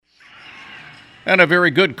And a very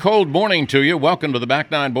good cold morning to you. Welcome to the Back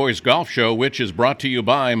Nine Boys Golf Show, which is brought to you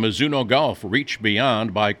by Mizuno Golf. Reach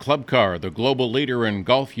beyond by Club Car, the global leader in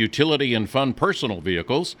golf utility and fun personal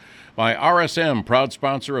vehicles. By RSM, proud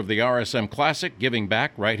sponsor of the RSM Classic, giving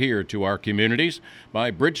back right here to our communities. By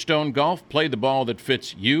Bridgestone Golf, play the ball that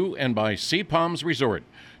fits you. And by Sea Palms Resort.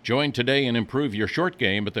 Join today and improve your short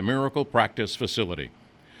game at the Miracle Practice Facility.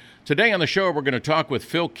 Today on the show, we're going to talk with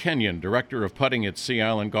Phil Kenyon, Director of Putting at Sea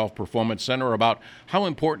Island Golf Performance Center, about how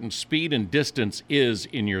important speed and distance is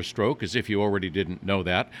in your stroke, as if you already didn't know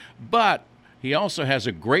that. But he also has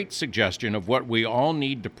a great suggestion of what we all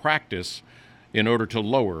need to practice in order to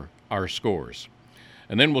lower our scores.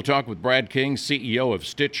 And then we'll talk with Brad King, CEO of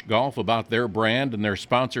Stitch Golf, about their brand and their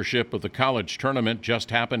sponsorship of the college tournament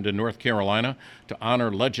just happened in North Carolina to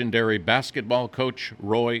honor legendary basketball coach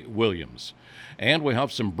Roy Williams. And we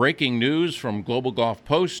have some breaking news from Global Golf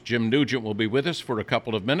Post. Jim Nugent will be with us for a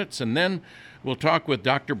couple of minutes, and then we'll talk with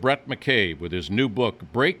Dr. Brett McCabe with his new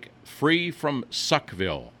book, Break Free from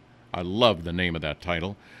Suckville. I love the name of that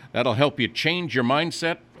title. That'll help you change your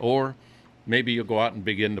mindset, or maybe you'll go out and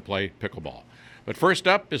begin to play pickleball. But first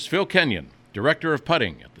up is Phil Kenyon, Director of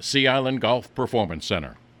Putting at the Sea Island Golf Performance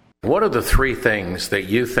Center. What are the three things that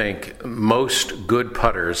you think most good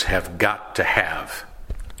putters have got to have?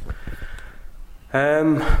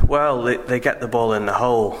 Well, they get the ball in the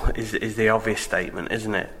hole is the obvious statement,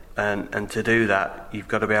 isn't it? And to do that, you've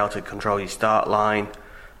got to be able to control your start line.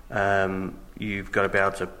 You've got to be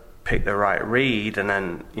able to pick the right read, and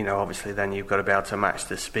then, obviously then you've got to be able to match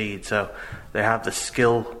the speed. So they have the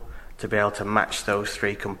skill to be able to match those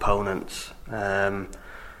three components. You'll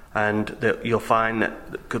find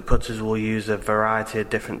that good putters will use a variety of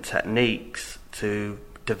different techniques to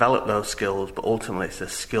develop those skills, but ultimately it's a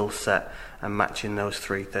skill set and matching those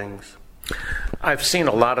three things. I've seen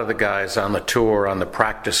a lot of the guys on the tour, on the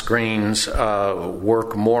practice greens,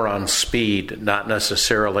 work more on speed, not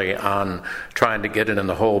necessarily on trying to get it in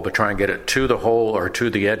the hole, but try and get it to the hole or to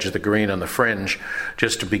the edge of the green on the fringe,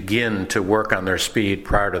 just to begin to work on their speed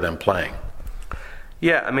prior to them playing.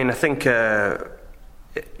 Yeah, I think at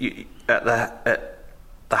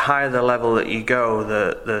the higher the level that you go,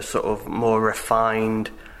 the sort of more refined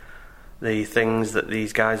the things that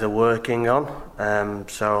these guys are working on.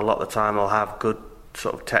 So a lot of the time they'll have good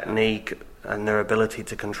sort of technique and their ability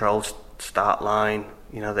to control start line,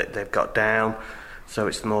 that they've got down. So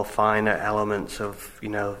it's the more finer elements of,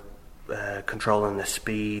 controlling the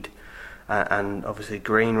speed and obviously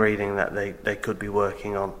green reading that they could be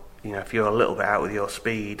working on. If you're a little bit out with your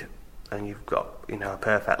speed and you've got, a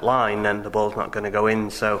perfect line, then the ball's not going to go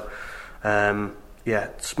in. So,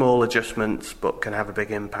 small adjustments, but can have a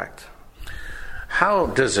big impact. How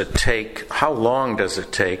long does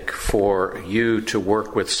it take for you to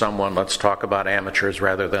work with someone, let's talk about amateurs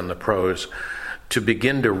rather than the pros, to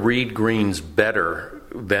begin to read greens better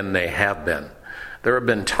than they have been? There have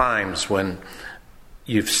been times when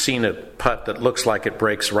you've seen a putt that looks like it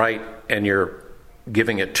breaks right and you're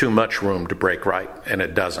giving it too much room to break right, and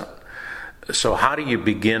it doesn't. So how do you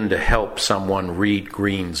begin to help someone read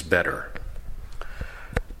greens better?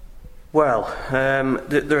 Well,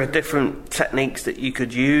 there are different techniques that you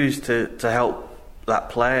could use to help that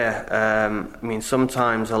player.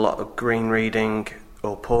 Sometimes a lot of green reading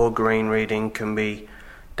or poor green reading can be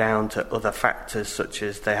down to other factors, such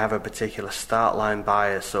as they have a particular start line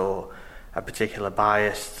bias or a particular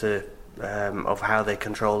bias of how they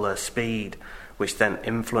control their speed, which then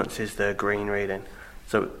influences their green reading.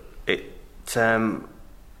 So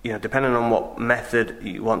depending on what method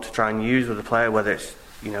you want to try and use with the player, whether it's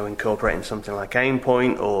incorporating something like aim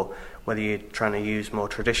point or whether you're trying to use more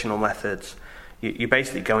traditional methods, you're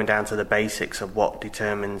basically going down to the basics of what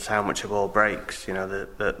determines how much a ball breaks,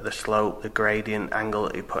 the slope, the gradient, angle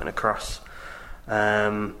that you're putting across,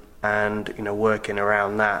 and working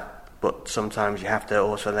around that. But sometimes you have to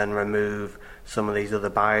also then remove some of these other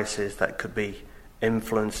biases that could be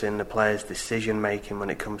influencing the player's decision making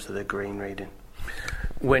when it comes to the green reading.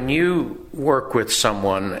 When you work with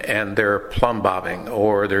someone and they're plumb bobbing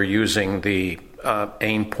or they're using the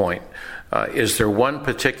aim point, is there one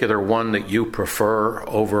particular one that you prefer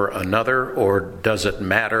over another, or does it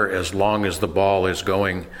matter as long as the ball is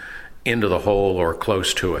going into the hole or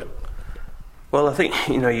close to it? Well, I think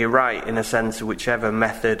you're right in a sense. Whichever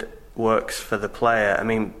method works for the player.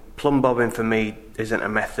 Plumb bobbing for me isn't a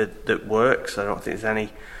method that works. I don't think there's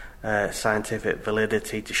any scientific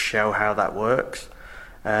validity to show how that works.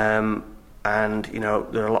 And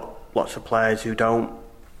there are lots of players who don't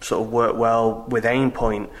sort of work well with aim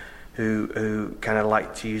point, who kind of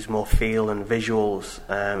like to use more feel and visuals,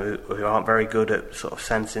 who aren't very good at sort of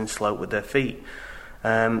sensing slope with their feet.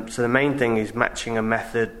 So the main thing is matching a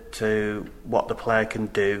method to what the player can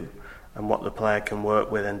do and what the player can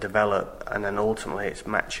work with and develop, and then ultimately it's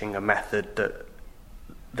matching a method that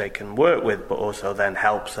they can work with but also then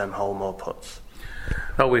helps them hole more putts.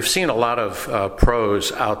 Well, we've seen a lot of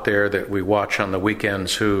pros out there that we watch on the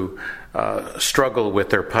weekends who struggle with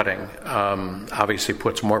their putting. Obviously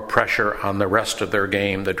puts more pressure on the rest of their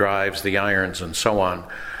game, the drives, the irons, and so on.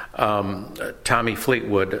 Tommy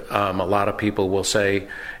Fleetwood, a lot of people will say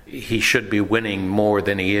he should be winning more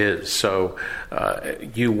than he is. So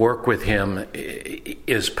you work with him.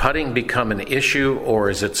 Is putting become an issue, or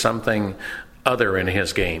is it something other in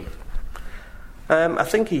his game? I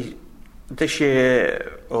think this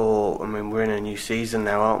year, we're in a new season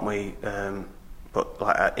now, aren't we? But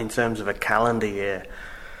like in terms of a calendar year,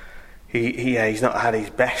 he's not had his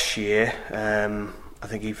best year. I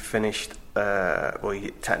think he finished.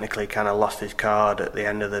 He technically kind of lost his card at the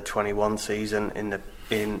end of the 21 season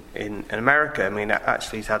in America. I mean,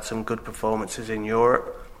 actually, he's had some good performances in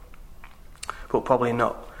Europe, but probably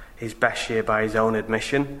not his best year by his own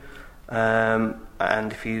admission. And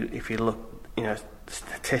if you look,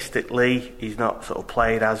 statistically, he's not sort of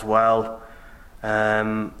played as well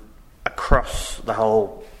across the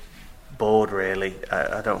whole board. Really,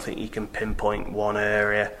 I don't think you can pinpoint one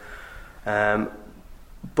area.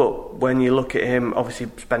 But when you look at him, obviously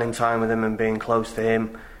spending time with him and being close to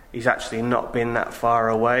him, he's actually not been that far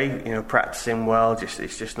away. Practicing well,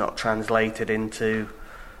 it's just not translated into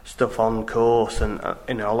stuff on course. And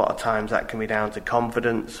a lot of times that can be down to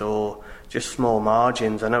confidence or just small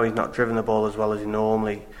margins. I know he's not driven the ball as well as he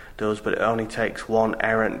normally does, but it only takes one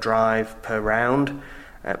errant drive per round,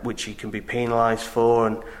 which he can be penalised for.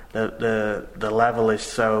 And the level is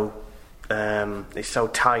so it's so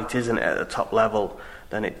tight, isn't it, at the top level?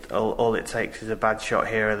 Then all it takes is a bad shot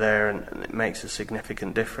here or there, and it makes a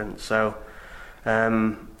significant difference. So,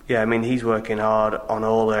 he's working hard on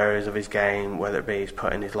all areas of his game, whether it be his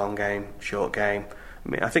putting, his long game, short game.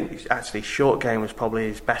 I think actually short game was probably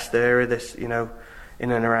his best area.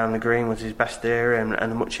 In and around the green was his best area and a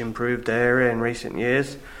much improved area in recent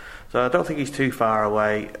years. So I don't think he's too far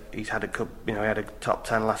away. He's had he had a top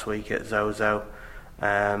 10 last week at Zozo.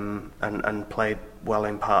 And played well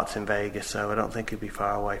in parts in Vegas, so I don't think he'd be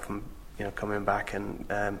far away from coming back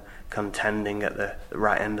and contending at the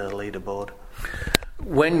right end of the leaderboard.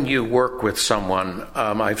 When you work with someone,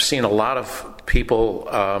 I've seen a lot of people.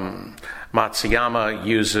 Matsuyama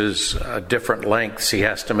uses different lengths. He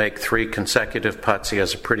has to make 3 consecutive putts. He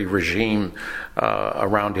has a pretty regime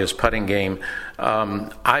around his putting game.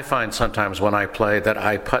 I find sometimes when I play that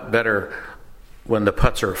I putt better when the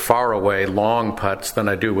putts are far away, long putts, than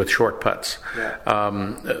I do with short putts.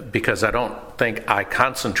 Yeah. Because I don't think I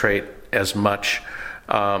concentrate as much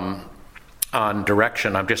on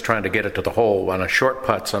direction. I'm just trying to get it to the hole. On a short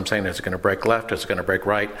putts, I'm saying, is it going to break left? Is it going to break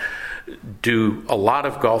right? Do a lot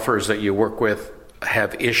of golfers that you work with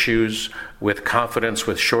have issues with confidence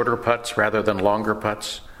with shorter putts rather than longer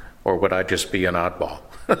putts? Or would I just be an oddball?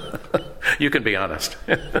 You can be honest.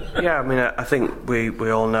 Yeah, I think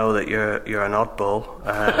we all know that you're an oddball.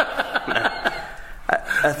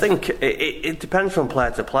 I think it depends from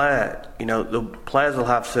player to player. The players will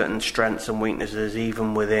have certain strengths and weaknesses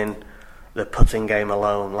even within the putting game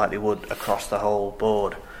alone, like they would across the whole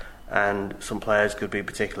board. And some players could be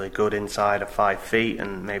particularly good inside of 5 feet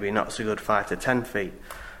and maybe not so good 5 to 10 feet,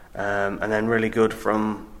 and then really good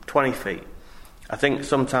from 20 feet. I think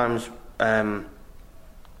sometimes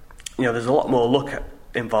there's a lot more luck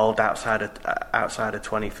involved outside of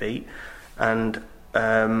 20 feet, and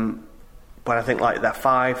but I think like that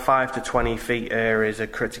 5 to 20 feet area is a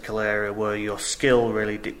critical area where your skill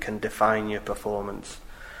really can define your performance.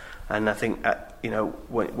 And I think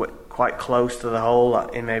we're quite close to the hole,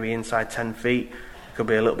 in maybe inside 10 feet, there could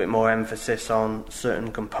be a little bit more emphasis on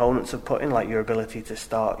certain components of putting, like your ability to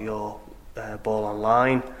start your ball on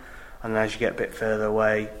line. And as you get a bit further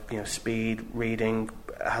away, speed, reading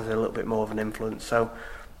has a little bit more of an influence. So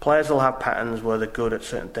players will have patterns where they're good at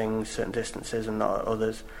certain things, certain distances, and not at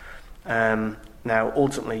others. Now,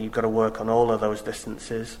 ultimately, you've got to work on all of those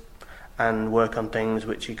distances and work on things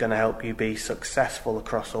which are going to help you be successful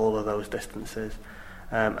across all of those distances.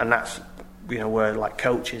 And that's where like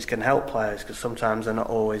coaches can help players, because sometimes they're not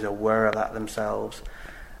always aware of that themselves,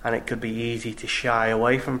 and it could be easy to shy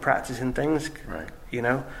away from practicing things. Right.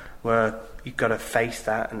 Where you've got to face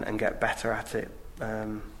that and get better at it.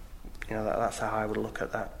 That's how I would look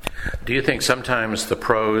at that. Do you think sometimes the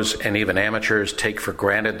pros and even amateurs take for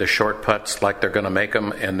granted the short putts like they're going to make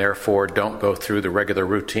them, and therefore don't go through the regular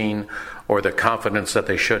routine or the confidence that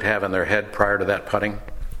they should have in their head prior to that putting?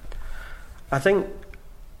 I think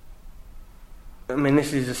I mean,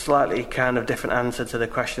 this is a slightly kind of different answer to the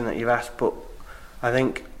question that you've asked, but I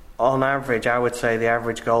think on average, I would say the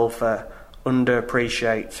average golfer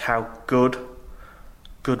underappreciates how good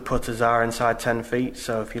putters are inside 10 feet.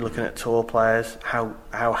 So if you're looking at tour players, how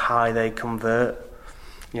high they convert,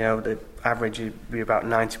 the average would be about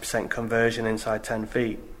 90% conversion inside 10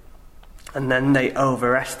 feet. And then they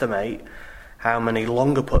overestimate how many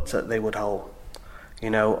longer putts that they would hole.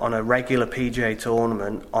 On a regular PGA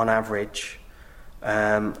tournament, on average,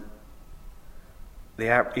 the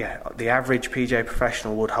average PGA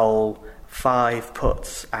professional would hole 5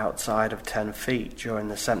 putts outside of 10 feet during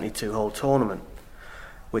the 72-hole tournament,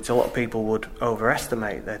 which a lot of people would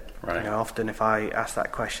overestimate. That right. Often if I ask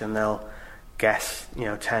that question, they'll guess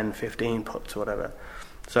 10, 15 putts, or whatever.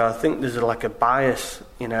 So I think there's a bias,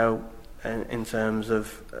 in terms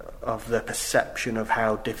of the perception of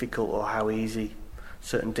how difficult or how easy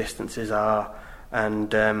certain distances are,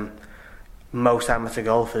 and most amateur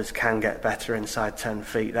golfers can get better inside 10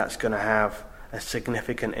 feet. That's going to have a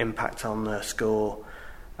significant impact on their score,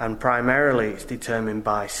 and primarily it's determined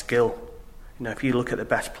by skill. If you look at the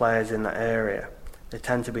best players in that area, they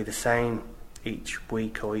tend to be the same each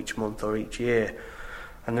week or each month or each year,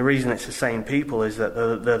 and the reason it's the same people is that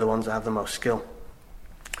they're the ones that have the most skill.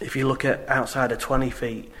 If you look at outside of 20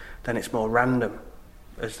 feet, then it's more random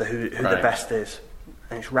as to who right. the best is.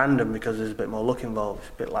 And it's random because there's a bit more luck involved. It's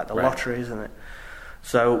a bit like the right. lottery, isn't it?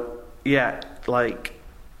 So, I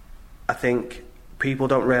think people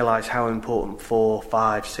don't realise how important 4,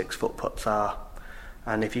 5, 6 foot putts are.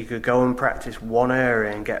 And if you could go and practice one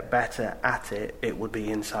area and get better at it, it would be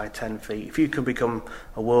inside 10 feet. If you could become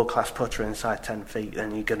a world-class putter inside 10 feet,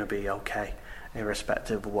 then you're going to be okay,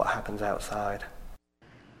 irrespective of what happens outside.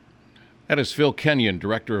 That is Phil Kenyon,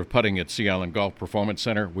 Director of Putting at Sea Island Golf Performance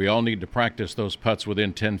Center. We all need to practice those putts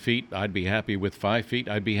within 10 feet. I'd be happy with 5 feet.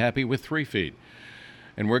 I'd be happy with 3 feet.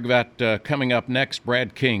 And we've got coming up next,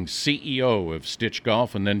 Brad King, CEO of Stitch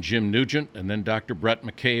Golf, and then Jim Nugent, and then Dr. Brett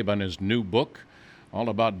McCabe on his new book, all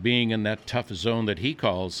about being in that tough zone that he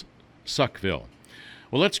calls Suckville.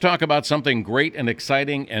 Well, let's talk about something great and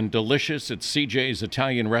exciting and delicious at CJ's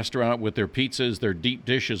Italian Restaurant with their pizzas. Their deep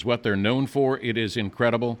dish is what they're known for. It is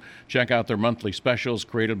incredible. Check out their monthly specials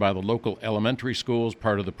created by the local elementary schools.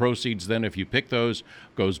 Part of the proceeds then, if you pick those,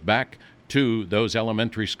 goes back to those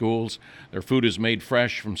elementary schools. Their food is made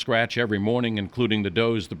fresh from scratch every morning, including the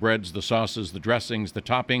doughs, the breads, the sauces, the dressings, the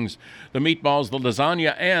toppings, the meatballs, the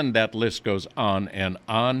lasagna, and that list goes on and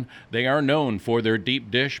on. They are known for their deep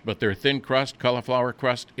dish, but their thin crust, cauliflower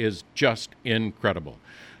crust, is just incredible.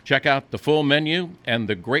 Check out the full menu and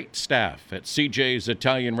the great staff at CJ's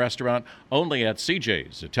Italian Restaurant, only at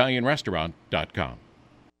cjsitalianrestaurant.com.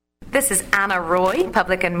 This is Anna Roy,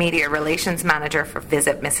 Public and Media Relations Manager for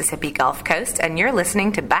Visit Mississippi Gulf Coast, and you're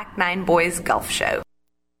listening to Back Nine Boys Golf Show.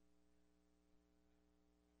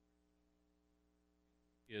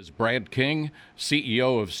 Is Brad King,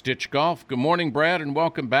 CEO of Stitch Golf. Good morning, Brad, and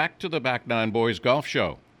welcome back to the Back Nine Boys Golf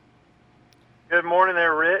Show. Good morning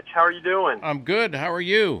there, Rich. How are you doing? I'm good. How are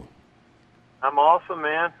you? I'm awesome,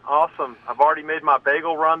 man. Awesome. I've already made my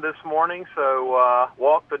bagel run this morning, so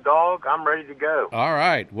walk the dog. I'm ready to go. All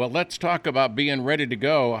right. Well, let's talk about being ready to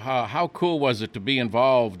go. How cool was it to be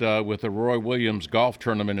involved with the Roy Williams golf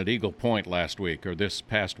tournament at Eagle Point last week or this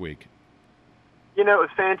past week? It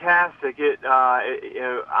was fantastic.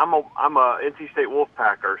 I'm a NC State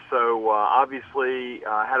Wolfpacker, so obviously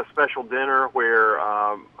I had a special dinner where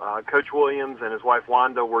Coach Williams and his wife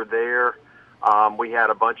Wanda were there. We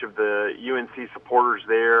had a bunch of the UNC supporters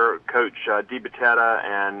there. Coach DiBattista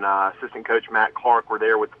and assistant coach Matt Clark were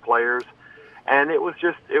there with the players. And it was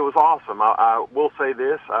awesome. I will say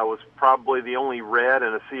this, I was probably the only red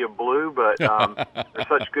in a sea of blue, but they're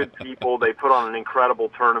such good people. They put on an incredible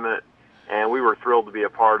tournament, and we were thrilled to be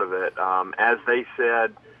a part of it. As they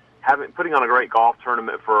said, putting on a great golf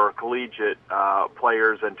tournament for collegiate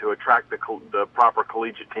players and to attract the proper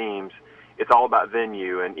collegiate teams, it's all about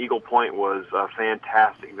venue, and Eagle Point was a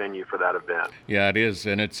fantastic venue for that event. Yeah, it is,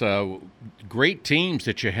 and it's great teams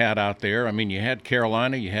that you had out there. I mean, you had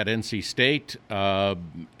Carolina, you had NC State,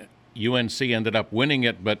 UNC ended up winning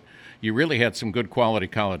it, but you really had some good quality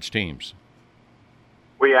college teams.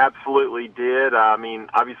 We absolutely did. I mean,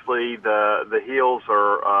 obviously the Heels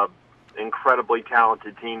are an incredibly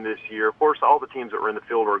talented team this year. Of course, all the teams that were in the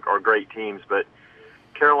field are great teams, but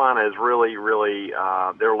Carolina is really,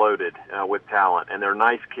 they're loaded with talent, and they're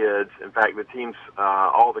nice kids. In fact, the teams,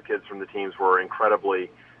 all the kids from the teams were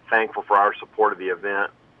incredibly thankful for our support of the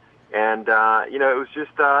event. And, it was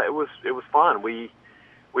just, it was fun. We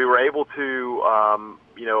were able to,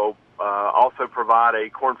 also provide a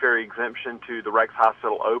Korn Ferry exemption to the Rex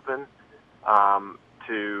Hospital Open.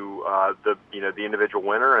 to the individual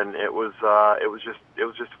winner, and it was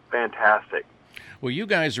just fantastic. Well, you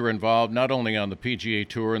guys are involved not only on the PGA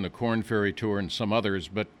Tour and the Korn Ferry Tour and some others,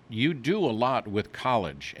 but you do a lot with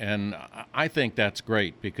college, and I think that's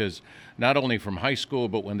great because not only from high school,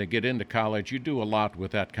 but when they get into college, you do a lot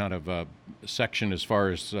with that kind of section as far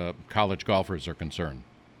as college golfers are concerned.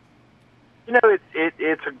 You know,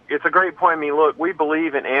 it's a great point. I mean, look, we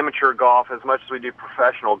believe in amateur golf as much as we do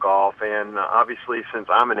professional golf, and obviously, since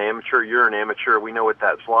I'm an amateur, you're an amateur, we know what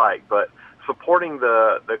that's like. But supporting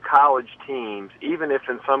the college teams, even if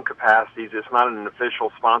in some capacities it's not an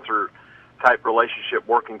official sponsor type relationship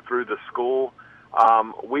working through the school,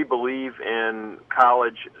 we believe in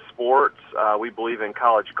college sports. We believe in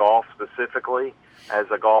college golf specifically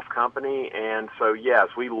as a golf company, and so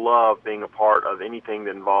yes, we love being a part of anything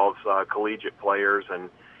that involves collegiate players and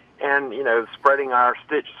spreading our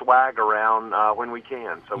Stitch swag around when we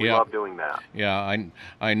can. So we love doing that. Yeah,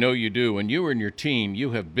 I know you do. And you and your team,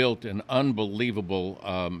 you have built an unbelievable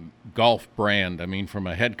golf brand. I mean, from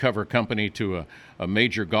a head cover company to a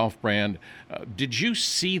major golf brand. Did you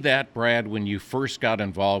see that, Brad, when you first got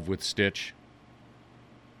involved with Stitch?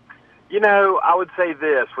 You know, I would say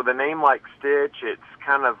this, with a name like Stitch, it's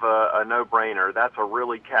kind of a no-brainer. That's a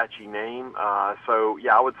really catchy name. So,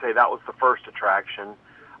 yeah, I would say that was the first attraction.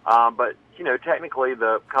 But, you know, technically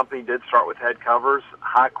the company did start with head covers,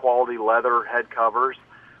 high-quality leather head covers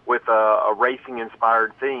with a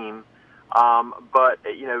racing-inspired theme. But,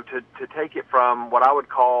 you know, to take it from what I would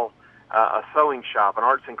call a sewing shop, an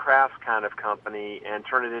arts and crafts kind of company, and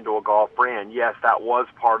turn it into a golf brand, yes, that was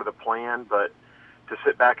part of the plan, but to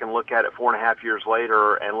sit back and look at it 4.5 years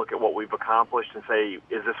later and look at what we've accomplished and say,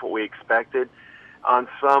 is this what we expected? On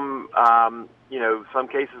some, some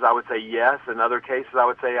cases I would say yes. In other cases I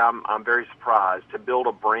would say I'm very surprised. To build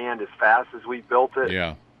a brand as fast as we built it,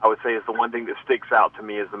 I would say is the one thing that sticks out to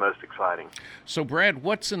me as the most exciting. So, Brad,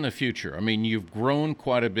 what's in the future? I mean, you've grown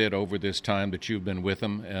quite a bit over this time that you've been with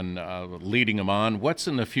them and leading them on. What's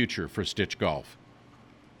in the future for Stitch Golf?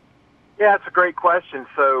 Yeah, it's a great question.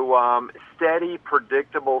 So steady,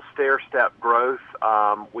 predictable, stair-step growth.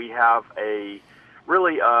 We have a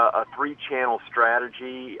 3-channel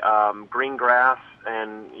strategy, green grass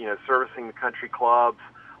and, servicing the country clubs,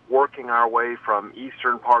 working our way from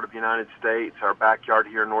eastern part of the United States, our backyard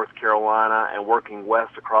here in North Carolina, and working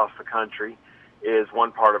west across the country is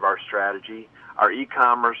one part of our strategy. Our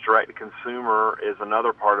e-commerce, direct-to-consumer, is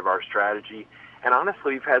another part of our strategy. And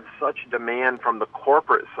honestly, we've had such demand from the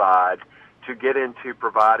corporate side to get into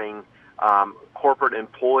providing corporate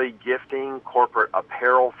employee gifting, corporate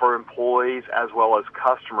apparel for employees, as well as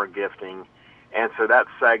customer gifting. And so that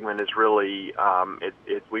segment is really,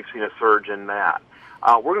 we've seen a surge in that.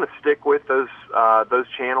 We're going to stick with those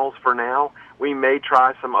channels for now. We may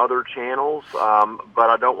try some other channels, but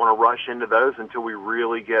I don't want to rush into those until we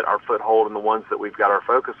really get our foothold in the ones that we've got our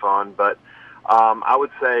focus on. But I would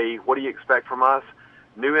say, what do you expect from us?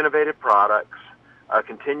 New innovative products, a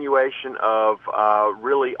continuation of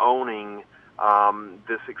really owning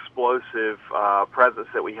this explosive presence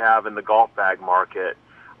that we have in the golf bag market,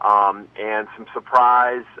 and some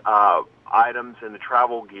surprise items in the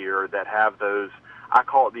travel gear that have those, I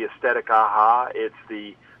call it the aesthetic aha. It's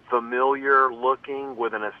the familiar looking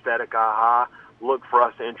with an aesthetic aha. Look for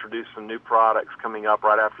us to introduce some new products coming up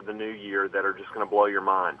right after the new year that are just going to blow your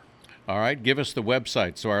mind. All right, give us the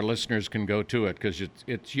website so our listeners can go to it, because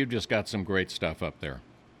you've just got some great stuff up there.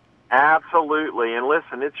 Absolutely, and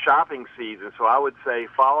listen, it's shopping season, so I would say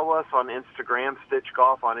follow us on Instagram, Stitch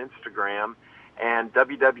Golf on Instagram, and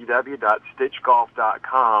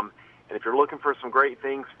www.stitchgolf.com. And if you're looking for some great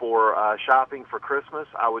things for shopping for Christmas,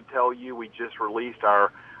 I would tell you we just released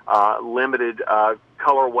our limited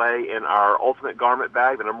colorway in our Ultimate Garment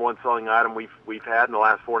Bag, the number one selling item we've had in the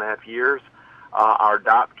last 4.5 years. Our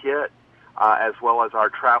DOP kit, as well as our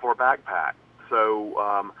Traveler backpack.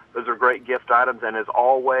 So those are great gift items, and as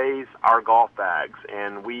always, our golf bags.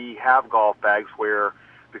 And we have golf bags where,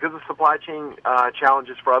 because of supply chain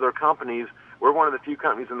challenges for other companies, we're one of the few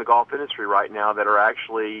companies in the golf industry right now that are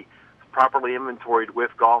actually properly inventoried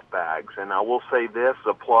with golf bags. And I will say this,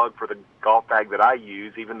 a plug for the golf bag that I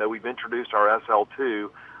use, even though we've introduced our SL2,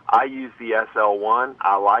 I use the SL1.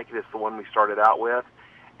 I like it. It's the one we started out with.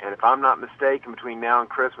 And if I'm not mistaken, between now and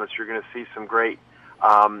Christmas, you're going to see some great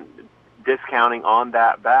discounting on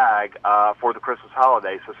that bag for the Christmas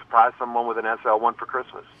holiday. So surprise someone with an SL1 for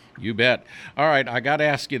Christmas. You bet. All right, I got to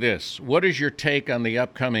ask you this. What is your take on the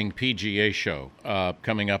upcoming PGA show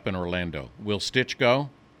coming up in Orlando? Will Stitch go?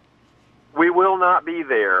 We will not be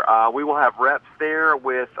there. We will have reps there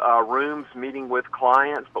with rooms meeting with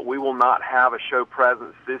clients, but we will not have a show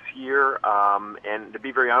presence this year. And to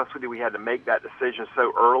be very honest with you, we had to make that decision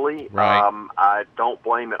so early. Right. I don't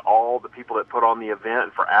blame at all the people that put on the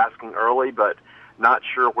event for asking early, but not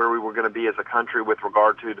sure where we were going to be as a country with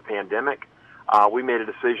regard to the pandemic. We made a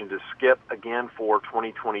decision to skip again for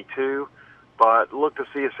 2022, but look to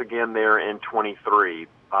see us again there in 23.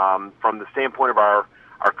 From the standpoint of our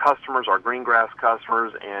customers, our green grass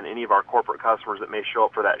customers, and any of our corporate customers that may show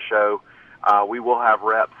up for that show, we will have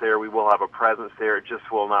reps there. We will have a presence there. It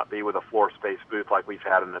just will not be with a floor space booth like we've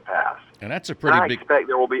had in the past. And that's a pretty big... I expect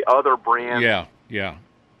there will be other brands. Yeah.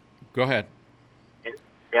 Go ahead.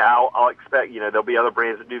 Yeah, I'll expect, there'll be other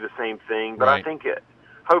brands that do the same thing, but Right. I think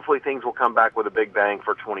hopefully things will come back with a big bang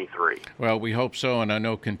for 23. Well, we hope so, and I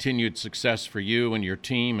know continued success for you and your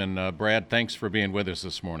team. And Brad, thanks for being with us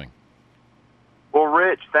this morning. Well,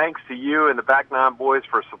 Rich, thanks to you and the Back Nine Boys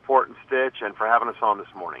for supporting Stitch and for having us on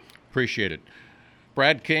this morning. Appreciate it.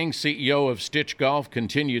 Brad King, CEO of Stitch Golf,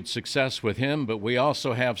 continued success with him, but we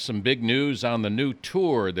also have some big news on the new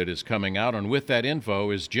tour that is coming out, and with that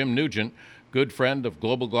info is Jim Nugent, good friend of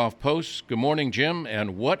Global Golf Post. Good morning, Jim,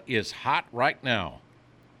 and what is hot right now?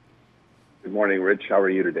 Good morning, Rich. How are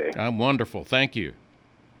you today? I'm wonderful, thank you.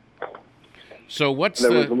 So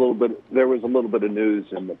There was a little bit of news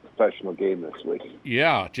in the professional game this week.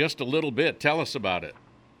 Yeah, just a little bit. Tell us about it.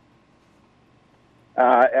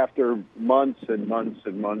 After months and months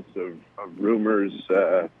and months of rumors,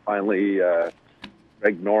 finally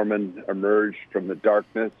Greg Norman emerged from the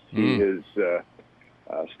darkness. He is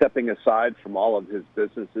stepping aside from all of his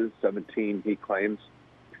businesses, 17 he claims,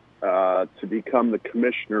 to become the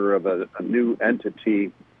commissioner of a new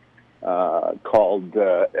entity called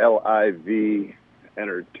LIV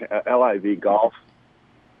Golf.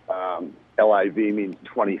 LIV means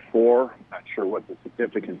 24. Not sure what the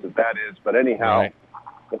significance of that is, but anyhow, Right.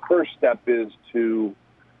 The first step is to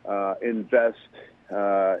invest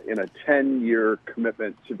in a 10-year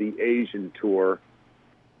commitment to the Asian Tour,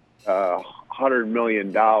 $100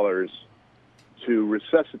 million to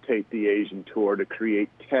resuscitate the Asian Tour, to create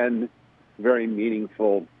 10 very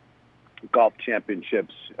meaningful golf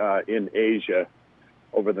championships in Asia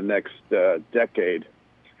over the next decade.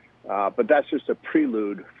 But that's just a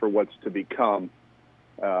prelude for what's to become.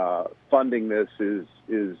 Funding this is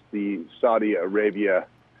the Saudi Arabia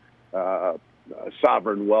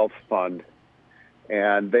Sovereign Wealth Fund,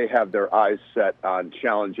 and they have their eyes set on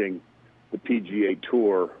challenging the PGA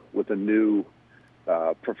Tour with a new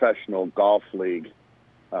professional golf league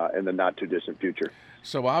in the not-too-distant future.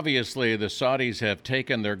 So obviously the Saudis have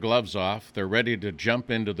taken their gloves off. They're ready to jump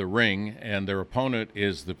into the ring, and their opponent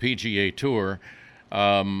is the PGA Tour.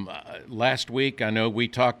 Last week, I know we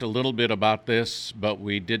talked a little bit about this, but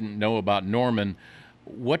we didn't know about Norman.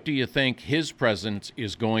 What do you think his presence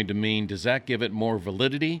is going to mean? Does that give it more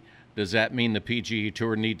validity? Does that mean the PGA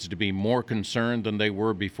Tour needs to be more concerned than they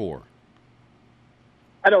were before?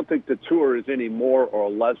 I don't think the Tour is any more or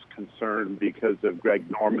less concerned because of Greg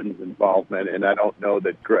Norman's involvement, and I don't know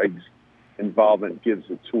that Greg's involvement gives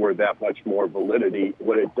the Tour that much more validity.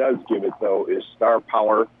 What it does give it, though, is star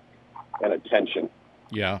power and attention.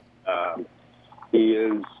 Yeah. He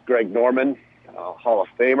is Greg Norman, Hall of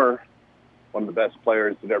Famer, one of the best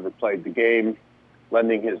players that ever played the game,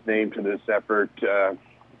 lending his name to this effort.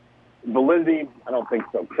 Validity, I don't think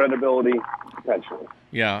so. Credibility, potentially.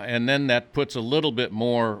 Yeah, and then that puts a little bit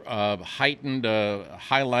more heightened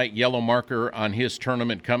highlight yellow marker on his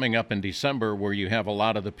tournament coming up in December, where you have a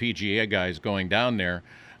lot of the PGA guys going down there.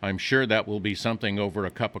 I'm sure that will be something over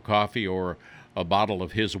a cup of coffee or a bottle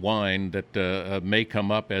of his wine that may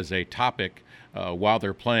come up as a topic while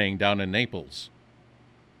they're playing down in Naples.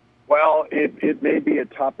 Well, it may be a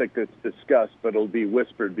topic that's discussed, but it'll be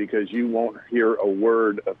whispered because you won't hear a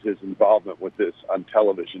word of his involvement with this on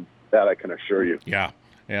television. That I can assure you. Yeah,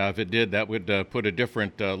 if it did, that would put a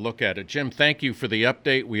different look at it. Jim, thank you for the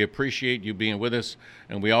update. We appreciate you being with us,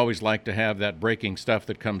 and we always like to have that breaking stuff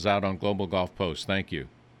that comes out on Global Golf Post. Thank you.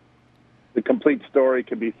 The complete story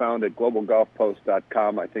can be found at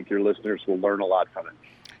globalgolfpost.com. I think your listeners will learn a lot from it.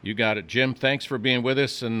 You got it. Jim, thanks for being with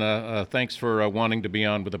us, and thanks for wanting to be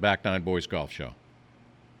on with the Back Nine Boys Golf Show.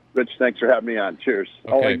 Rich, thanks for having me on. Cheers.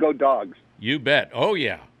 Okay. Oh, and go Dogs. You bet. Oh,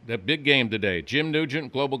 yeah. The big game today. Jim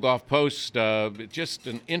Nugent, Global Golf Post. Just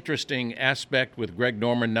an interesting aspect with Greg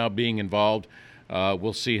Norman now being involved.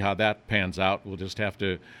 We'll see how that pans out. We'll just have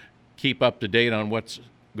to keep up to date on what's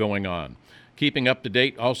going on. Keeping up to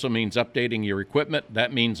date also means updating your equipment.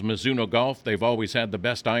 That means Mizuno Golf. They've always had the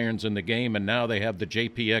best irons in the game, and now they have the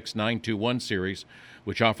JPX 921 series,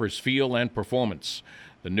 which offers feel and performance.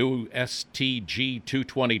 The new STG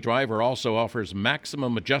 220 driver also offers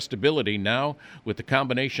maximum adjustability now with the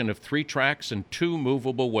combination of 3 tracks and 2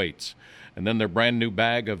 movable weights. And then their brand new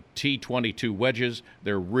bag of T22 wedges.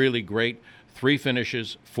 They're really great. 3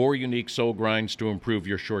 finishes, 4 unique sole grinds to improve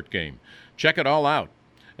your short game. Check it all out.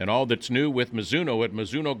 And all that's new with Mizuno at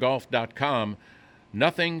MizunoGolf.com.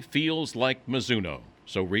 Nothing feels like Mizuno,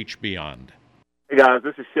 so reach beyond. Hey guys,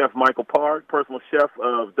 this is Chef Michael Park, personal chef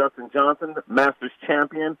of Dustin Johnson, Masters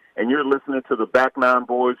champion, and you're listening to the Back Nine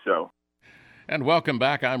Boys Show. And welcome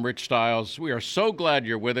back. I'm Rich Stiles. We are so glad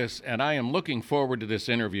you're with us, and I am looking forward to this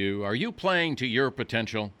interview. Are you playing to your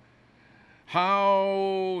potential?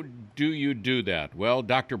 How do you do that? Well,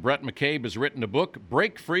 Dr. Brett McCabe has written a book,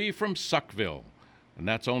 Break Free from Suckville, and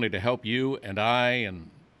that's only to help you and I and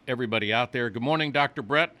everybody out there. Good morning, Dr.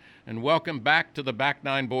 Brett, and welcome back to the Back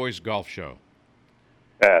Nine Boys Golf Show.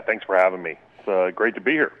 Thanks for having me. It's great to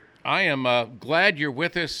be here. I am glad you're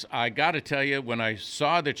with us. I got to tell you, when I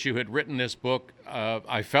saw that you had written this book,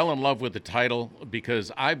 I fell in love with the title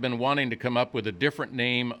because I've been wanting to come up with a different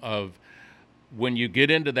name of when you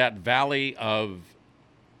get into that valley of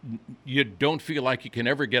you don't feel like you can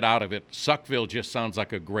ever get out of it. Suckville just sounds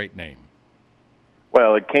like a great name.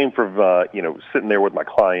 Well, it came from, sitting there with my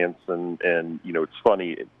clients and it's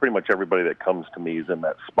funny, pretty much everybody that comes to me is in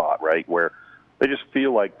that spot, right, where they just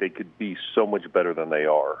feel like they could be so much better than they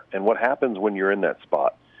are. And what happens when you're in that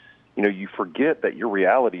spot, you forget that your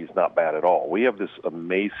reality is not bad at all. We have this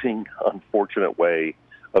amazing, unfortunate way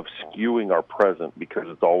of skewing our present because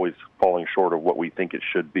it's always falling short of what we think it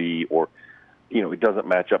should be, or, it doesn't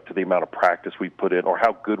match up to the amount of practice we put in or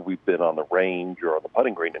how good we've been on the range or on the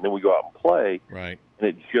putting green. And then we go out and play, right, and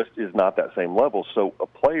it just is not that same level. So a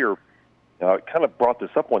player, I kind of brought this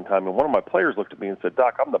up one time, and one of my players looked at me and said,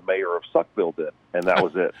 Doc, I'm the mayor of Suckville then. And that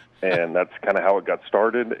was it. And that's kind of how it got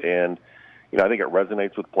started. And, I think it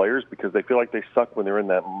resonates with players because they feel like they suck when they're in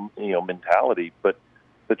that, mentality. But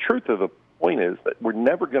the truth of the point is that we're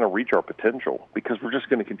never going to reach our potential because we're just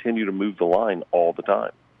going to continue to move the line all the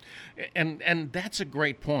time. And that's a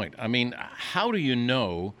great point. I mean, how do you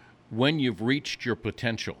know when you've reached your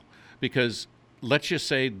potential? Because let's just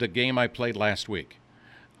say the game I played last week,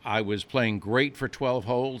 I was playing great for 12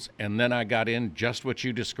 holes, and then I got in just what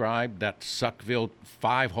you described, that Suckville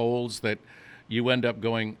 5 holes that you end up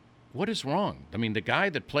going, what is wrong? I mean, the guy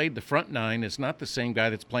that played the front 9 is not the same guy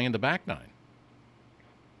that's playing the back 9.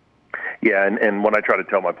 Yeah, and what I try to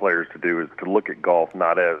tell my players to do is to look at golf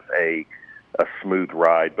not as a smooth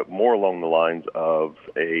ride, but more along the lines of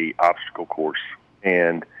a obstacle course.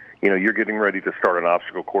 And, you're getting ready to start an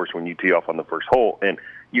obstacle course when you tee off on the first hole, and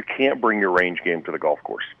you can't bring your range game to the golf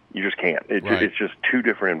course. You just can't. Right. It's just 2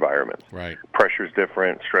 different environments. Right. Pressure's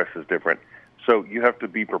different, stress is different. So you have to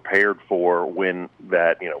be prepared for when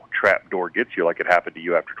that, trap door gets you like it happened to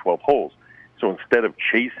you after 12 holes. So instead of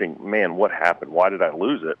chasing, man, what happened? Why did I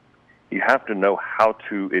lose it? You have to know how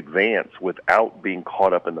to advance without being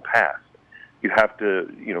caught up in the past. You have to,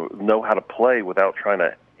 know how to play without trying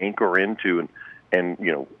to anchor into and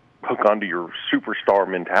hook onto your superstar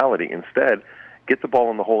mentality. Instead, get the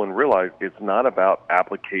ball in the hole and realize it's not about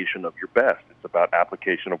application of your best. It's about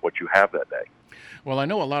application of what you have that day. Well, I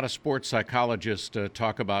know a lot of sports psychologists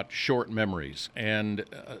talk about short memories, and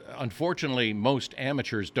unfortunately, most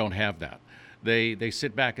amateurs don't have that. They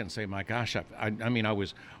sit back and say, my gosh, I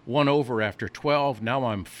was 1 over after 12, now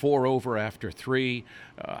I'm 4 over after 3.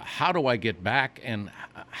 How do I get back, and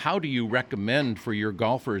how do you recommend for your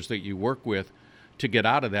golfers that you work with to get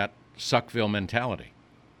out of that Suckville mentality?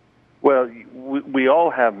 Well, we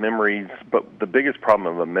all have memories, but the biggest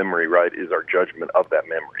problem of a memory, right, is our judgment of that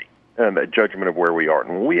memory and that judgment of where we are.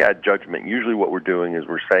 And when we add judgment, usually what we're doing is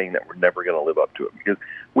we're saying that we're never going to live up to it because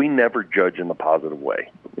we never judge in the positive way.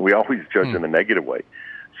 We always judge in the negative way.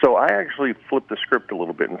 So I actually flip the script a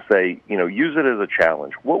little bit and say, use it as a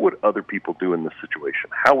challenge. What would other people do in this situation?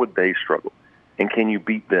 How would they struggle? And can you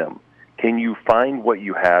beat them? Can you find what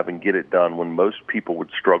you have and get it done when most people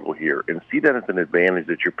would struggle here, and see that as an advantage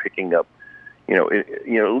that you're picking up,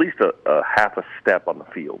 at least a half a step on the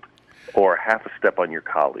field or a half a step on your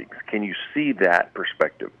colleagues? Can you see that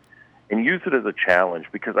perspective and use it as a challenge?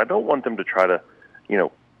 Because I don't want them to try to,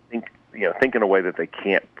 think in a way that they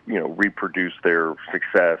can't, reproduce their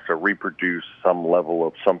success or reproduce some level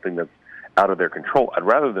of something that's out of their control. I'd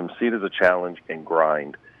rather them see it as a challenge and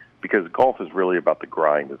grind. Because golf is really about the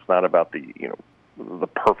grind. It's not about the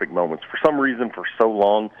perfect moments. For some reason, for so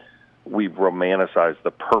long, we've romanticized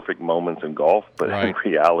the perfect moments in golf, but right. In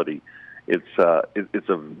reality, it's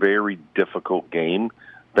a very difficult game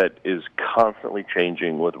that is constantly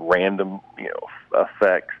changing with random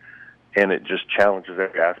effects, and it just challenges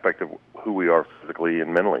every aspect of who we are physically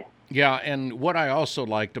and mentally. Yeah, and what I also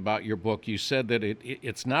liked about your book, you said that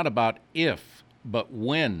it's not about if, but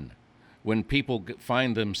when people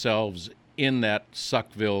find themselves in that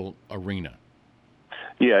Suckville arena.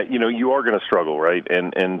 Yeah, you are going to struggle, right?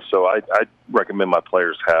 And so I recommend my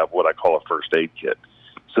players have what I call a first aid kit,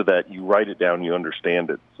 so that you write it down, you understand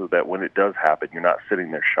it, so that when it does happen, you're not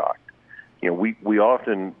sitting there shocked. We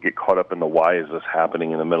often get caught up in the why is this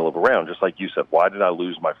happening in the middle of a round, just like you said, why did I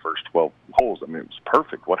lose my first 12 holes? I mean, it was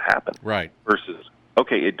perfect. What happened? Right. Versus,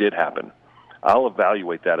 okay, it did happen. I'll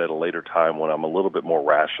evaluate that at a later time when I'm a little bit more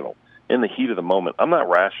rational. In the heat of the moment, I'm not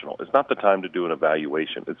rational. It's not the time to do an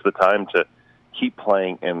evaluation. It's the time to keep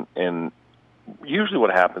playing, and usually what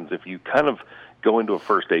happens if you kind of go into a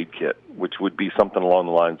first aid kit, which would be something along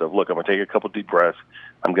the lines of, look, I'm going to take a couple deep breaths,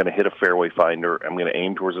 I'm going to hit a fairway finder, I'm going to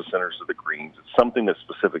aim towards the centers of the greens. It's something that's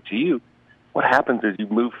specific to you. What happens is you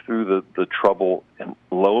move through the trouble, and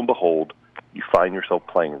lo and behold, you find yourself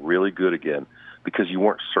playing really good again because you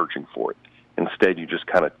weren't searching for it. Instead, you just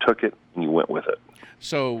kind of took it and you went with it.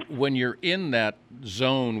 So when you're in that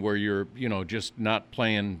zone where you're, just not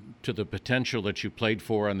playing to the potential that you played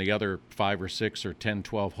for on the other 5 or 6 or 10,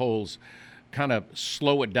 12 holes, kind of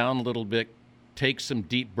slow it down a little bit, take some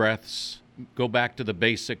deep breaths, go back to the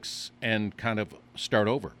basics, and kind of start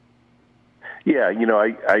over. Yeah,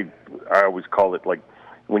 I always call it like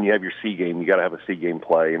when you have your C game, you got to have a C game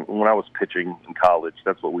play. And when I was pitching in college,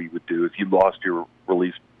 that's what we would do. If you lost your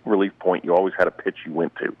relief point, you always had a pitch you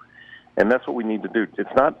went to. And that's what we need to do. It's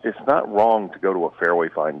not wrong to go to a fairway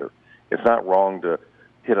finder. It's not wrong to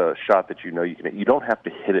hit a shot that you know you can hit. You don't have to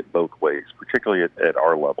hit it both ways, particularly at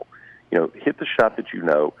our level. Hit the shot that you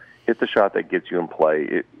know, hit the shot that gets you in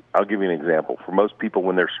play. I'll give you an example. For most people,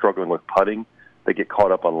 when they're struggling with putting, they get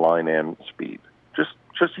caught up on line and speed.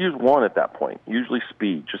 Just use one at that point, usually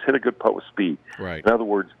speed. Just hit a good putt with speed. Right. In other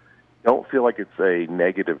words, don't feel like it's a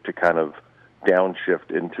negative to kind of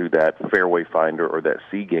downshift into that fairway finder or that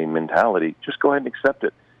C game mentality. Just go ahead and accept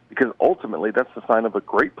it, because ultimately that's the sign of a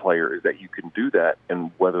great player, is that you can do that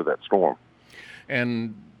and weather that storm.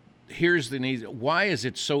 And here's why is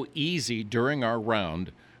it so easy during our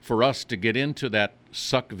round for us to get into that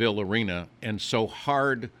Suckville arena and so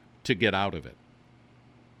hard to get out of it?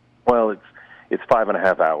 Well, it's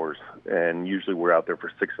 5.5 hours, and usually we're out there for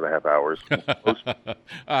 6.5 hours.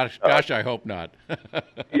 Gosh, I hope not.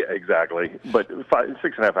 Yeah, exactly. But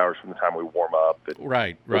 6.5 hours from the time we warm up and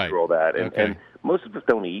right. go through all that. And most of us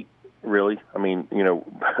don't eat, really. I mean,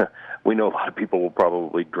 we know a lot of people will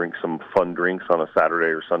probably drink some fun drinks on a Saturday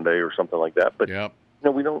or Sunday or something like that. But yep.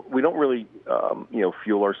 we don't really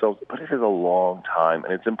fuel ourselves. But it is a long time,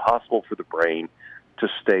 and it's impossible for the brain to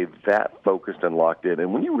stay that focused and locked in.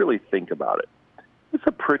 And when you really think about it, it's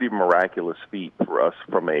a pretty miraculous feat for us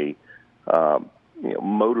from a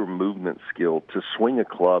motor movement skill to swing a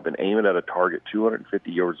club and aim it at a target 250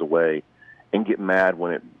 yards away and get mad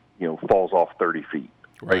when it falls off 30 feet.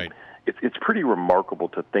 Right? It's pretty remarkable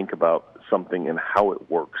to think about something and how it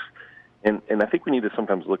works. And I think we need to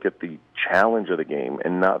sometimes look at the challenge of the game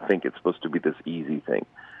and not think it's supposed to be this easy thing.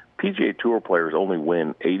 PGA Tour players only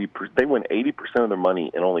win 80%. They win 80% of their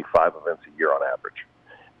money in only 5 events a year on average.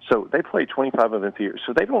 So they play 25 events a year.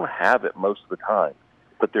 So they don't have it most of the time,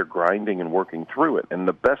 but they're grinding and working through it. And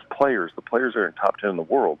the best players, the players that are in top 10 in the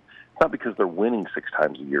world, it's not because they're winning 6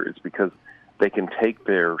 times a year. It's because they can take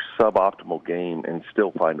their suboptimal game and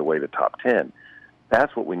still find a way to top 10.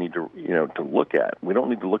 That's what we need to look at. We don't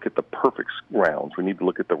need to look at the perfect rounds. We need to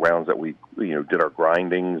look at the rounds that we did our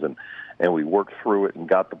grindings and we worked through it and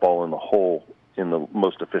got the ball in the hole in the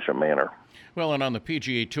most efficient manner. Well, and on the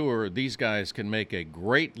PGA Tour, these guys can make a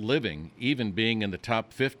great living, even being in the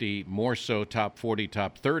top 50, more so top 40,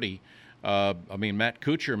 top 30. Matt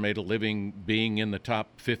Kuchar made a living being in the top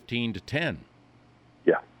 15 to 10.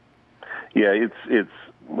 Yeah,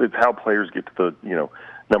 it's how players get to the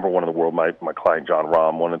number one in the world. My client John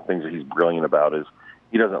Rahm, one of the things that he's brilliant about is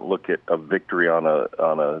he doesn't look at a victory on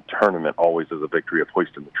a tournament always as a victory of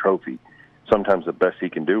hoisting the trophy. Sometimes the best he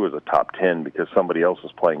can do is a top 10 because somebody else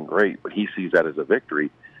is playing great, but he sees that as a victory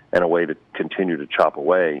and a way to continue to chop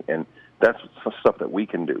away. And that's stuff that we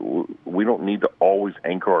can do. We don't need to always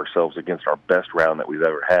anchor ourselves against our best round that we've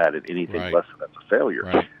ever had, and anything less than that's a failure.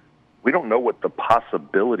 Right. We don't know what the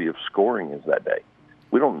possibility of scoring is that day.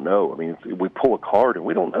 We don't know. I mean, we pull a card and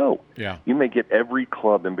we don't know. Yeah. You may get every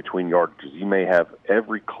club in between yardages. You may have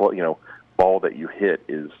every ball that you hit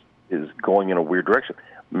is going in a weird direction.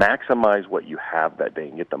 Maximize what you have that day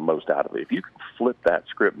and get the most out of it. If you can flip that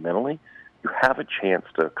script mentally, you have a chance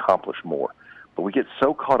to accomplish more. But we get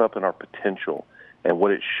so caught up in our potential and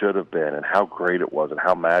what it should have been and how great it was and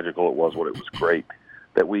how magical it was when it was great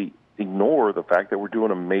that ignore the fact that we're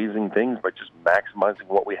doing amazing things by just maximizing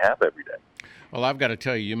what we have every day. Well, I've got to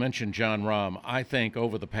tell you, you mentioned Jon Rahm. I think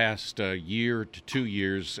over the past year to 2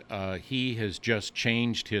 years, he has just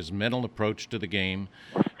changed his mental approach to the game,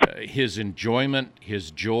 his enjoyment, his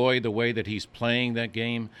joy, the way that he's playing that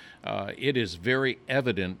game. It is very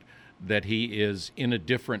evident that he is in a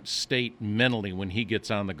different state mentally when he gets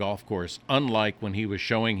on the golf course, unlike when he was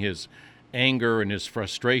showing his anger and his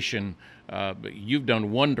frustration. You've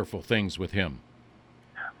done wonderful things with him.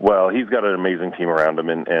 Well, he's got an amazing team around him,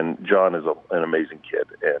 and John is an amazing kid,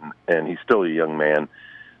 and he's still a young man.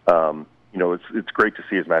 It's great to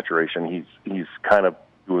see his maturation. He's kind of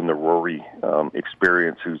doing the Rory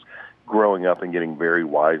experience, who's growing up and getting very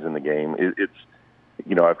wise in the game.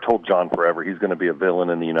 I've told John forever he's going to be a villain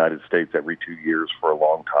in the United States every 2 years for a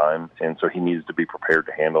long time, and so he needs to be prepared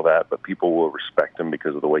to handle that. But people will respect him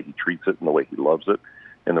because of the way he treats it and the way he loves it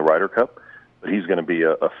in the Ryder Cup. But he's going to be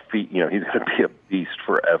he's going to be a beast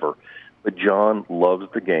forever. But John loves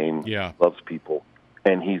the game, loves people,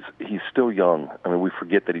 and he's still young. I mean, we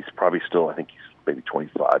forget that he's probably still, I think he's maybe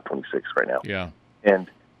 25, 26 right now. Yeah. And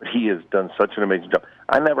he has done such an amazing job.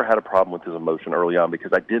 I never had a problem with his emotion early on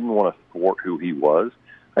because I didn't want to thwart who he was.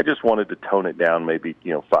 I just wanted to tone it down maybe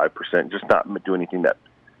 5%, just not do anything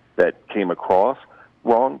that came across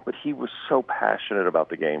wrong. But he was so passionate about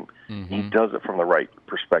the game. Mm-hmm. He does it from the right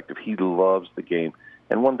perspective. He loves the game.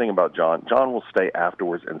 And one thing about John will stay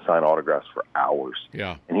afterwards and sign autographs for hours.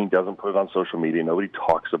 Yeah. And he doesn't put it on social media. Nobody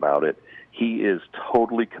talks about it. He is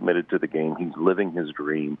totally committed to the game. He's living his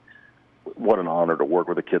dream. What an honor to work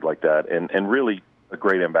with a kid like that, and really a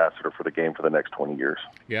great ambassador for the game for the next 20 years.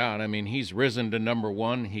 Yeah, and I mean, he's risen to number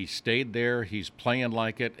one. He stayed there. He's playing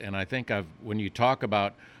like it. And I think when you talk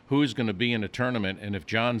about who's going to be in a tournament, and if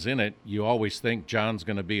John's in it, you always think John's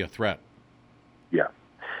going to be a threat. Yeah.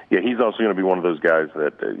 Yeah, he's also going to be one of those guys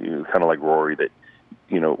that, kind of like Rory, that,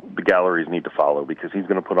 the galleries need to follow because he's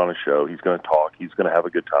going to put on a show. He's going to talk. He's going to have a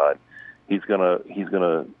good time. He's going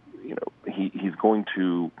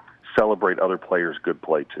to celebrate other players' good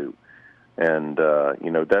play too. And,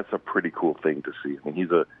 that's a pretty cool thing to see. I mean,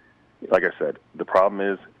 like I said, the problem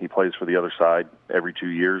is he plays for the other side every 2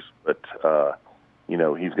 years, but,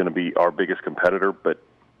 he's going to be our biggest competitor, but,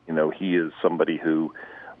 he is somebody who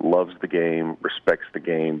loves the game, respects the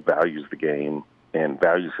game, values the game, and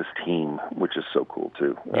values his team, which is so cool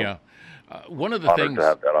too. Yeah. One of the things to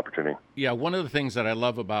have that opportunity. Yeah, one of the things that I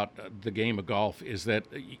love about the game of golf is that,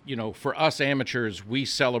 for us amateurs, we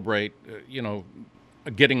celebrate,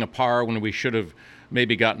 getting a par when we should have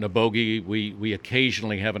maybe gotten a bogey. We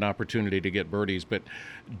occasionally have an opportunity to get birdies. But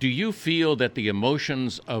do you feel that the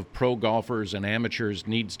emotions of pro golfers and amateurs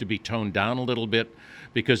needs to be toned down a little bit?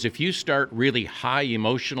 Because if you start really high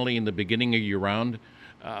emotionally in the beginning of your round,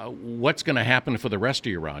 what's going to happen for the rest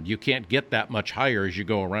of your round? You can't get that much higher as you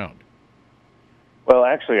go around. Well,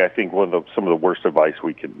 actually, I think some of the worst advice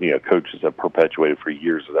we can, coaches have perpetuated for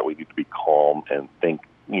years is that we need to be calm and think,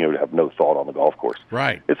 to have no thought on the golf course.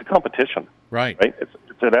 Right. It's a competition. Right.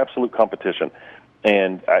 It's an absolute competition.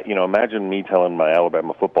 And, imagine me telling my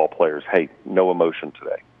Alabama football players, hey, no emotion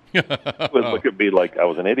today. It would look at me like I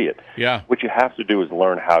was an idiot. Yeah. What you have to do is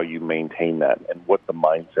learn how you maintain that and what the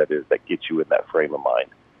mindset is that gets you in that frame of mind.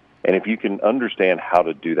 And if you can understand how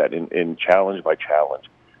to do that in challenge by challenge,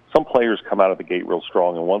 some players come out of the gate real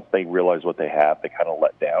strong, and once they realize what they have, they kind of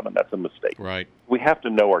let down, and that's a mistake. Right. We have to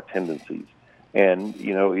know our tendencies. And,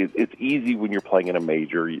 it's easy when you're playing in a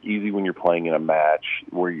major, easy when you're playing in a match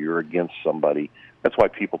where you're against somebody. That's why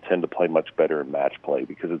people tend to play much better in match play,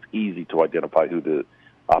 because it's easy to identify who the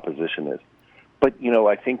opposition is. But,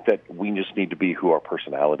 I think that we just need to be who our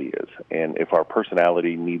personality is. And if our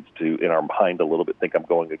personality needs to, in our mind a little bit, think I'm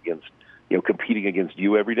going against, competing against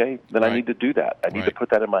you every day, then right. I need to do that. I need to put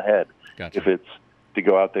that in my head. Gotcha. If it's to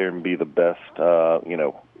go out there and be the best,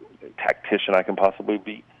 tactician I can possibly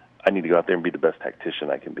be, I need to go out there and be the best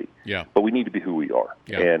tactician I can be. Yeah. But we need to be who we are.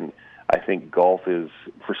 Yeah. And I think golf is,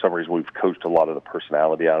 for some reason, we've coached a lot of the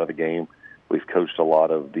personality out of the game. We've coached a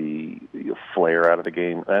lot of the flair out of the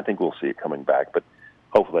game, and I think we'll see it coming back. But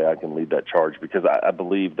hopefully I can lead that charge, because I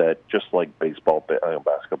believe that just like baseball,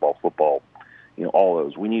 basketball, football, all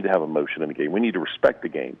those, we need to have emotion in the game. We need to respect the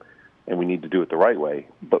game, and we need to do it the right way,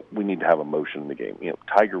 but we need to have emotion in the game.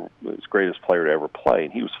 Tiger was the greatest player to ever play,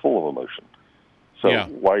 and he was full of emotion. So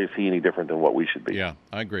why is he any different than what we should be? Yeah,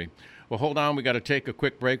 I agree. Well, hold on. We got to take a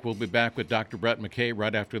quick break. We'll be back with Dr. Brett McKay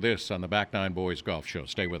right after this on the Back Nine Boys Golf Show.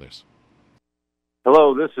 Stay with us.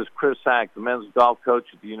 Hello, this is Chris Hack, the men's golf coach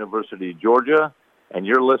at the University of Georgia, and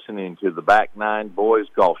you're listening to the Back Nine Boys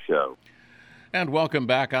Golf Show. And welcome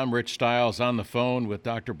back. I'm Rich Stiles on the phone with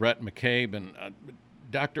Dr. Brett McCabe. And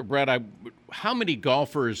Dr. Brett, how many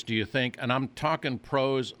golfers do you think, and I'm talking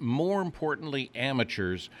pros, more importantly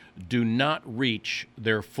amateurs, do not reach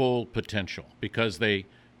their full potential because they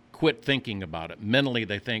quit thinking about it? Mentally,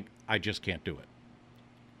 they think, I just can't do it.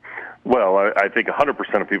 Well, I think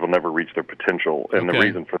 100% of people never reach their potential, and the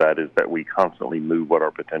reason for that is that we constantly move what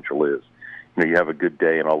our potential is. You have a good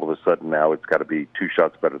day, and all of a sudden now it's got to be 2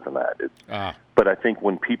 shots better than that. But I think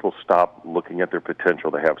when people stop looking at their potential,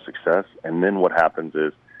 they have success, and then what happens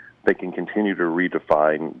is they can continue to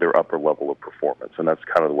redefine their upper level of performance, and that's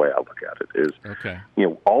kind of the way I look at it. Is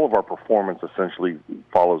all of our performance essentially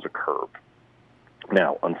follows a curve.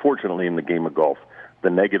 Now, unfortunately, in the game of golf, the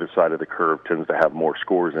negative side of the curve tends to have more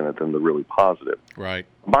scores in it than the really positive. Right.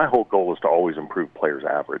 My whole goal is to always improve players'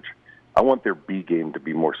 average. I want their B game to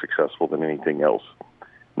be more successful than anything else.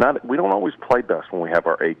 We don't always play best when we have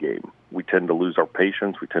our A game. We tend to lose our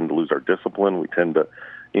patience. We tend to lose our discipline. We tend to,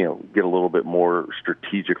 get a little bit more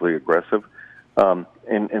strategically aggressive. And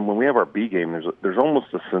when we have our B game, there's almost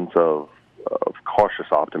a sense of cautious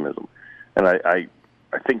optimism. And I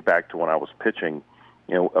think back to when I was pitching.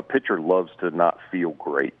 A pitcher loves to not feel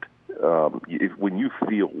great. When you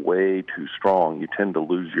feel way too strong, you tend to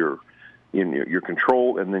lose your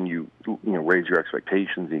control, and then you raise your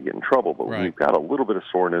expectations and you get in trouble. But when you've got a little bit of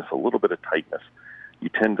soreness, a little bit of tightness, you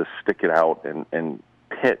tend to stick it out and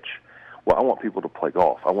pitch. Well, I want people to play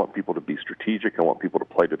golf. I want people to be strategic. I want people to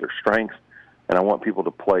play to their strengths, and I want people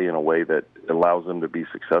to play in a way that allows them to be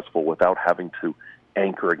successful without having to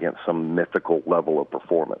anchor against some mythical level of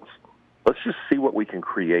performance. Let's just see what we can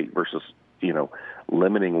create versus,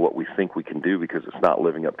 limiting what we think we can do because it's not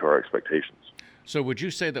living up to our expectations. So would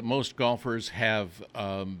you say that most golfers have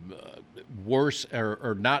worse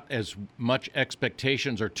or not as much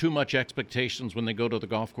expectations or too much expectations when they go to the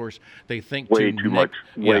golf course? They think way too much,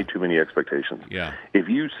 way too many expectations. Yeah. If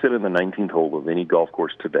you sit in the 19th hole of any golf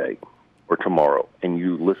course today or tomorrow and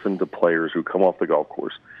you listen to players who come off the golf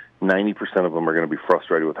course, 90% of them are going to be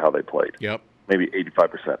frustrated with how they played. Yep. Maybe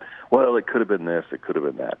 85%. Well, it could have been this, it could have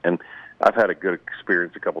been that. And I've had a good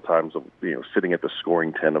experience a couple times of, sitting at the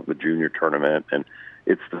scoring tent of the junior tournament, and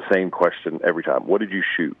it's the same question every time. What did you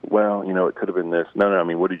shoot? Well, it could have been this. No,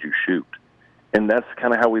 what did you shoot? And that's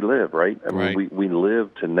kind of how we live, right? I mean, we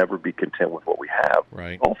live to never be content with what we have.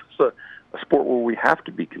 Right. Golf is a sport where we have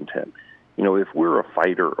to be content. If we're a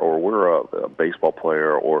fighter or we're a baseball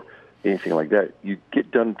player or anything like that, you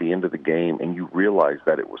get done at the end of the game and you realize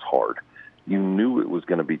that it was hard. You knew it was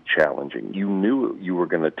going to be challenging. You knew you were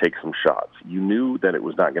going to take some shots. You knew that it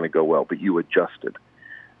was not going to go well, but you adjusted.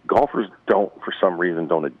 Golfers for some reason,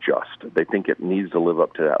 don't adjust. They think it needs to live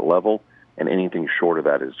up to that level, and anything short of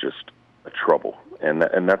that is just a trouble, and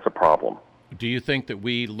that's a problem. Do you think that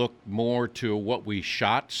we look more to what we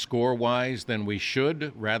shot score-wise than we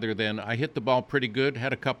should, rather than I hit the ball pretty good,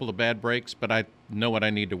 had a couple of bad breaks, but I know what I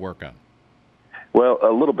need to work on? Well,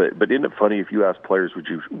 a little bit, but isn't it funny if you ask players, would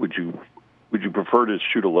you prefer to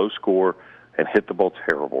shoot a low score and hit the ball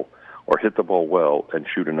terrible, or hit the ball well and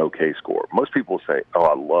shoot an okay score? Most people say,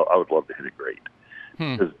 I would love to hit it great.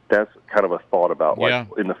 Because that's kind of a thought about,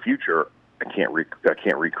 in the future, I can't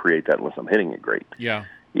recreate that unless I'm hitting it great. Yeah.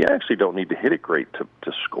 You actually don't need to hit it great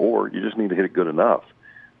to score. You just need to hit it good enough.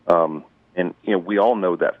 And we all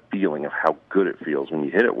know that feeling of how good it feels when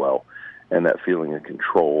you hit it well, and that feeling of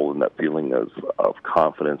control and that feeling of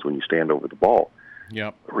confidence when you stand over the ball.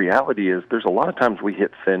 Yep. The reality is there's a lot of times we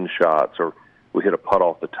hit thin shots or we hit a putt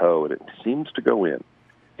off the toe and it seems to go in.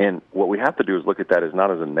 And what we have to do is look at that as not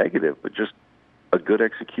as a negative, but just a good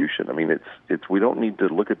execution. I mean, it's we don't need to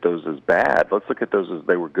look at those as bad. Let's look at those as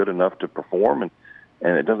they were good enough to perform, and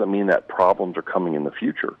it doesn't mean that problems are coming in the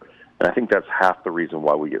future. And I think that's half the reason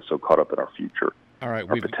why we get so caught up in our future. All right,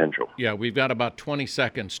 our potential. Yeah, we've got about 20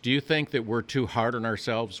 seconds. Do you think that we're too hard on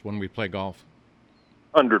ourselves when we play golf?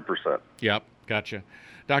 100%. Yep, gotcha.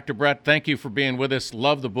 Dr. Brett, thank you for being with us.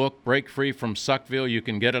 Love the book, Break Free from Suckville. You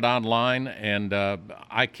can get it online, and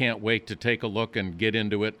I can't wait to take a look and get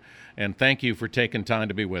into it. And thank you for taking time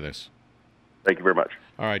to be with us. Thank you very much.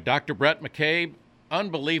 All right, Dr. Brett McCabe,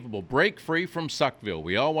 unbelievable. Break free from Suckville.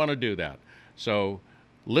 We all want to do that. So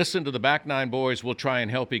listen to the Back Nine Boys. We'll try and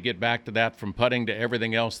help you get back to that, from putting to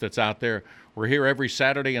everything else that's out there. We're here every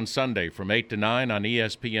Saturday and Sunday from 8 to 9 on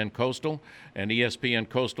ESPN Coastal and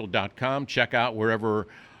ESPNCoastal.com. Check out wherever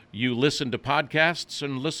you listen to podcasts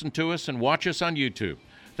and listen to us and watch us on YouTube.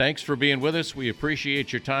 Thanks for being with us. We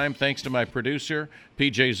appreciate your time. Thanks to my producer,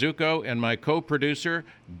 PJ Zuko, and my co-producer,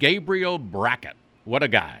 Gabriel Brackett. What a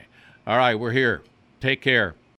guy. All right, we're here. Take care.